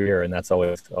their career, and that's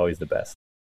always the best.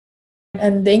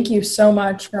 And thank you so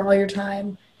much for all your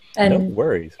time and no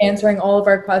worries. Answering all of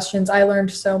our questions. I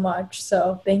learned so much,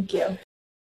 so thank you.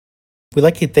 We'd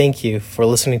like to thank you for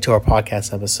listening to our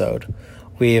podcast episode.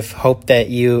 We've hoped that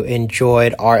you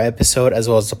enjoyed our episode as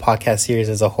well as the podcast series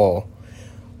as a whole.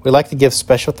 We'd like to give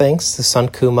special thanks to Sun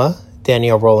Kuma,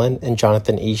 Danielle Rowland, and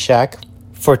Jonathan Ishak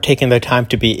for taking their time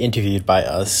to be interviewed by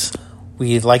us.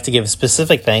 We'd like to give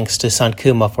specific thanks to Sun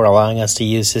Kuma for allowing us to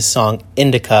use his song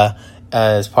Indica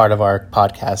as part of our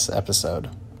podcast episode.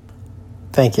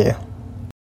 Thank you.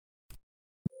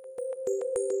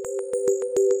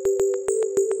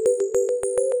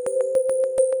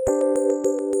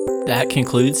 That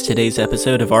concludes today's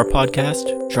episode of our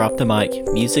podcast, Drop the Mic,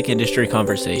 Music Industry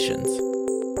Conversations.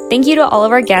 Thank you to all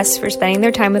of our guests for spending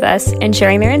their time with us and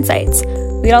sharing their insights.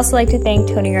 We'd also like to thank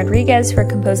Tony Rodriguez for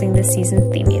composing this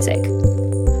season's theme music.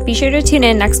 Be sure to tune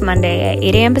in next Monday at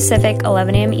 8 a.m. Pacific,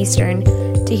 11 a.m. Eastern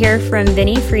to hear from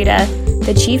Vinny Frida,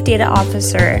 the Chief Data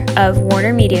Officer of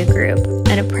Warner Media Group,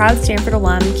 and a proud Stanford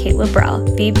alum, Kate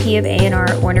Lebrell, VP of A&R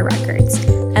at Warner Records,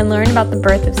 and learn about the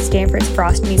birth of Stanford's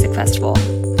Frost Music Festival.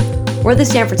 We're the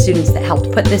Stanford students that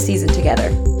helped put this season together.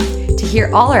 To hear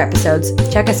all our episodes,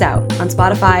 check us out on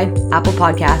Spotify, Apple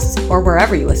Podcasts, or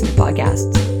wherever you listen to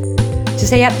podcasts. To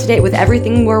stay up to date with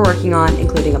everything we're working on,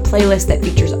 including a playlist that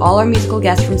features all our musical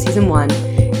guests from Season 1,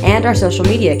 and our social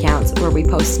media accounts where we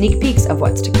post sneak peeks of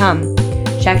what's to come,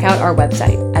 check out our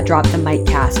website at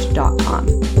dropthemiccast.com.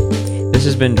 This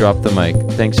has been Drop the Mic.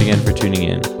 Thanks again for tuning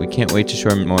in. We can't wait to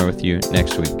share more with you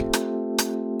next week.